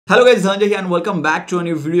Hello guys, Dhananjay here and welcome back to a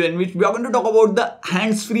new video in which we are going to talk about the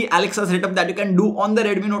hands-free Alexa setup that you can do on the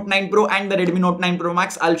Redmi Note 9 Pro and the Redmi Note 9 Pro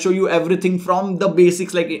Max. I'll show you everything from the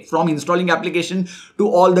basics, like from installing application to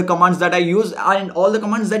all the commands that I use and all the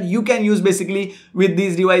commands that you can use basically with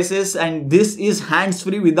these devices. And this is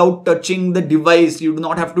hands-free without touching the device. You do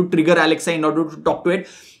not have to trigger Alexa in order to talk to it.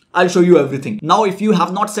 I'll show you everything. Now, if you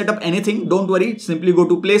have not set up anything, don't worry. Simply go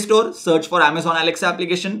to Play Store, search for Amazon Alexa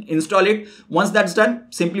application, install it. Once that's done,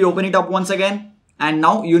 simply open it up once again. And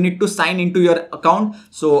now you need to sign into your account.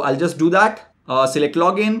 So I'll just do that. Select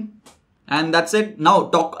login. And that's it. Now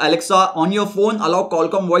talk Alexa on your phone. Allow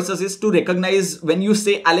Qualcomm Voice Assist to recognize when you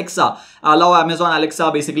say Alexa. Allow Amazon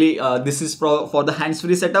Alexa. Basically, this is for the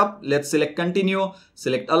hands-free setup. Let's select continue.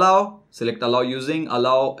 Select allow. Select allow using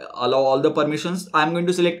allow all the permissions. I'm going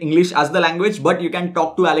to select English as the language, but you can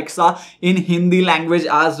talk to Alexa in Hindi language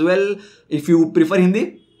as well. If you prefer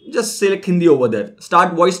Hindi, just select Hindi over there.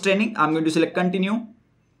 Start voice training. I'm going to select continue.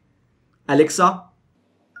 Alexa.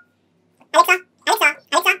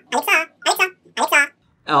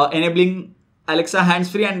 Enabling Alexa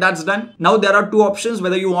hands-free, and that's done. Now there are two options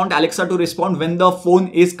whether you want Alexa to respond when the phone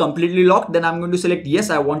is completely locked. Then I'm going to select yes,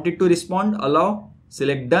 I want it to respond. Allow.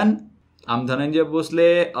 Select done. I'm Dhananjay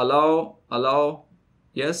Bhosale. Allow.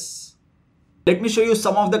 Yes. Let me show you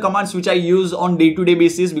some of the commands which I use on day-to-day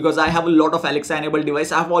basis because I have a lot of Alexa enabled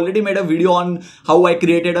device. I have already made a video on how I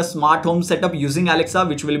created a smart home setup using Alexa,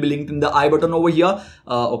 which will be linked in the I button over here.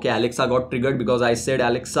 Okay, Alexa got triggered because I said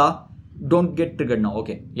Alexa. Don't get triggered now.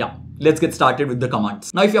 Okay, yeah. Let's get started with the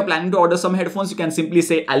commands. Now, if you're planning to order some headphones, you can simply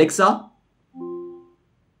say Alexa,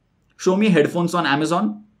 show me headphones on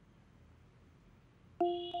Amazon.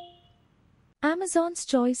 Amazon's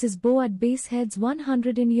choice is Boat Base Heads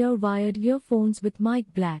 100 in-ear wired earphones with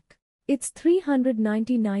mic black. It's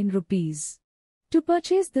 399 rupees. To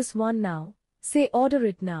purchase this one now, say order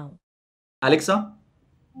it now. Alexa,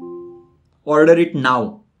 order it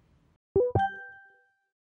now.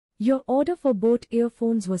 Your order for boat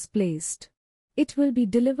earphones was placed. It will be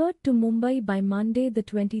delivered to Mumbai by Monday the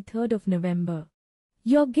 23rd of November.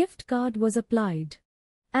 Your gift card was applied.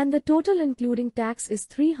 And the total including tax is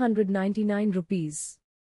 399 rupees.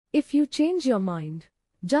 If you change your mind,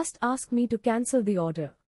 just ask me to cancel the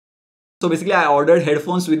order. So basically I ordered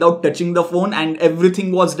headphones without touching the phone and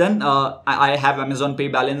everything was done. I have Amazon Pay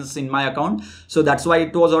balance in my account. So that's why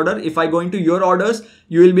it was ordered. If I go into your orders,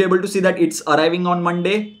 you will be able to see that it's arriving on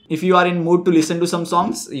Monday. If you are in mood to listen to some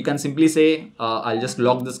songs, you can simply say, I'll just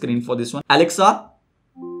lock the screen for this one. Alexa,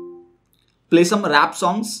 play some rap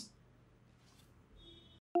songs.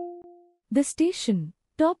 The station,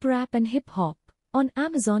 top rap and hip hop on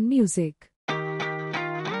Amazon Music.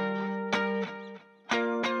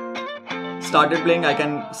 Started playing, I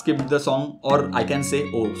can skip the song or I can say,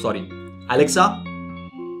 oh sorry. Alexa,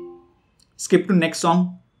 skip to next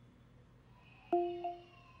song.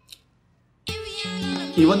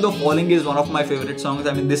 Even though Falling is one of my favorite songs,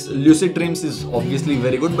 I mean this Lucid Dreams is obviously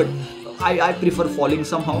very good, but I prefer Falling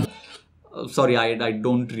somehow. Sorry, I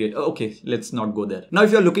don't really. Okay, let's not go there. Now,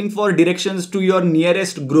 if you're looking for directions to your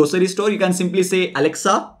nearest grocery store, you can simply say,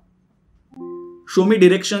 Alexa, show me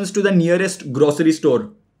directions to the nearest grocery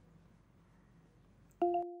store.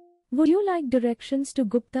 Would you like directions to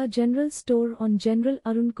Gupta General Store on General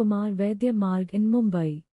Arun Kumar Vaidya Marg in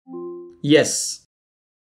Mumbai? Yes.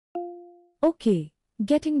 Okay,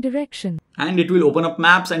 getting direction. And it will open up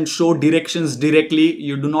maps and show directions directly.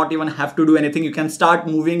 You do not even have to do anything. You can start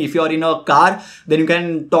moving. If you are in a car, then you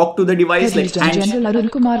can talk to the device like General Arun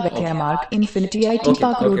Kumar Vaidya Marg, Infinity IT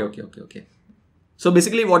Park Road. Okay. So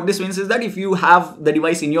basically what this means is that if you have the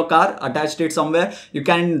device in your car, attached it somewhere, you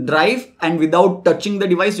can drive and without touching the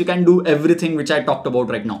device, you can do everything which I talked about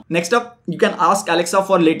right now. Next up, you can ask Alexa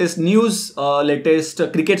for latest news, latest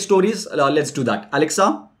cricket stories. Let's do that.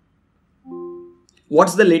 Alexa,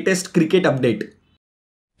 what's the latest cricket update?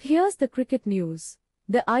 Here's the cricket news.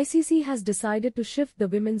 The ICC has decided to shift the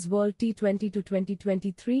Women's World T20 to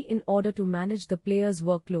 2023 in order to manage the players'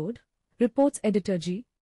 workload, reports Editor G.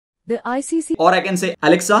 The ICC... Or I can say,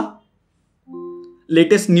 Alexa,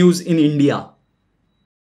 latest news in India.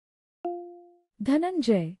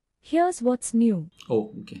 Dhananjay, here's what's new.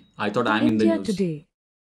 Oh, okay. I thought I'm in the India news. Today.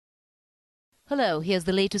 Hello, here's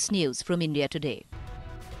the latest news from India Today.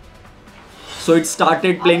 So it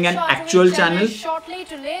started playing an actual channel. Shortly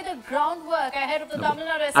to lay the groundwork ahead of the Tamil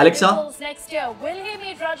Nadu Alexa, next year. Will he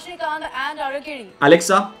meet Rajnikant and Arugiri?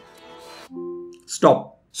 Alexa,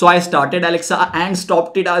 stop. So I started Alexa and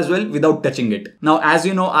stopped it as well without touching it. Now, as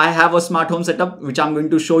you know, I have a smart home setup, which I'm going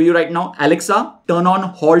to show you right now. Alexa, turn on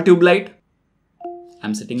hall tube light.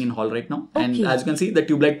 I'm sitting in hall right now. And Okay. as you can see, the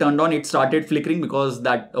tube light turned on. It started flickering because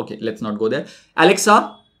that... Okay, let's not go there.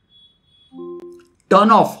 Alexa,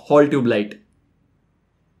 turn off hall tube light.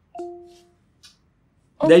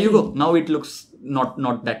 There you go. Now it looks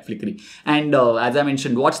not that flickery. And as I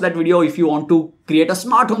mentioned, watch that video if you want to create a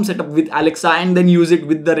smart home setup with Alexa and then use it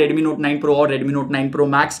with the Redmi Note 9 Pro or Redmi Note 9 Pro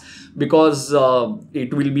Max, because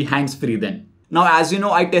it will be hands-free then. Now, as you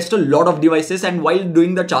know, I test a lot of devices, and while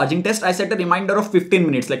doing the charging test, I set a reminder of 15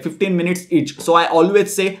 minutes, like 15 minutes each. So I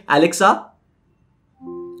always say, Alexa,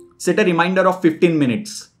 set a reminder of 15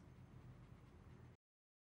 minutes.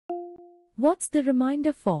 What's the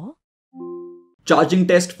reminder for? Charging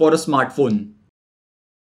test for a smartphone.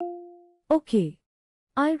 Okay.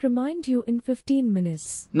 I'll remind you in 15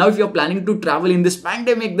 minutes. Now, if you're planning to travel in this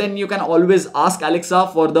pandemic, then you can always ask Alexa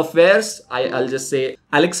for the fares. I'll just say,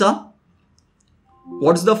 Alexa,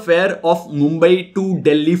 what's the fare of Mumbai to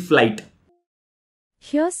Delhi flight?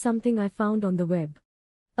 Here's something I found on the web.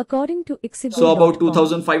 According to Exhibit, So about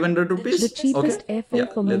 2,500 rupees. the cheapest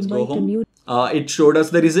airfare for let's go Mumbai to home. New It showed us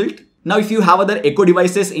the result. Now, if you have other Echo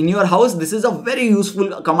devices in your house, this is a very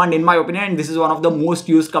useful command in my opinion, and this is one of the most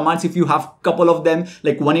used commands. If you have a couple of them,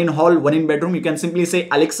 like one in hall, one in bedroom, you can simply say,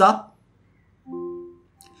 Alexa,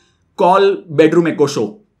 call bedroom Echo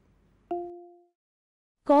Show.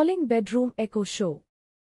 Calling bedroom Echo Show.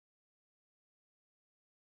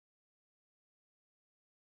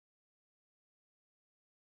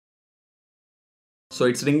 So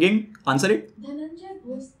it's ringing. Answer it.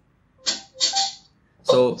 Dhananjay,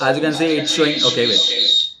 So as you can see, it's showing. Okay, wait.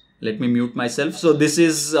 Let me mute myself. So this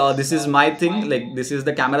is my thing. Like, this is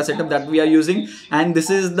the camera setup that we are using, and this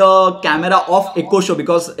is the camera of Echo Show,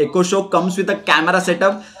 because Echo Show comes with a camera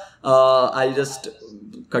setup. I'll just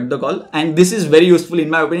cut the call, and this is very useful in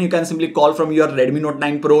my opinion. You can simply call from your Redmi Note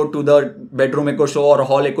 9 Pro to the bedroom Echo Show or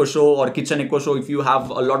hall Echo Show or kitchen Echo Show if you have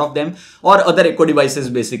a lot of them, or other Echo devices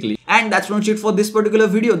basically. And that's not it for this particular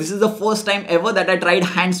video. This is the first time ever that I tried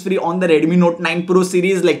hands-free on the Redmi Note 9 Pro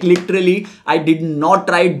series. Like, literally, I did not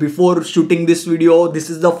try it before shooting this video. This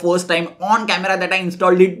is the first time on camera that I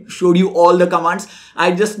installed it, showed you all the commands.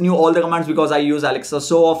 I just knew all the commands because I use Alexa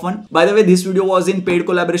so often. By the way, this video was in paid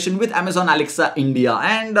collaboration with Amazon Alexa India.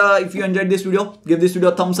 And if you enjoyed this video, give this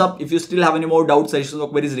video a thumbs up. If you still have any more doubts, suggestions or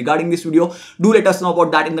queries regarding this video, do let us know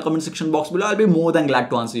about that in the comment section box below. I'll be more than glad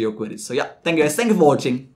to answer your queries. So yeah, thank you guys. Thank you for watching.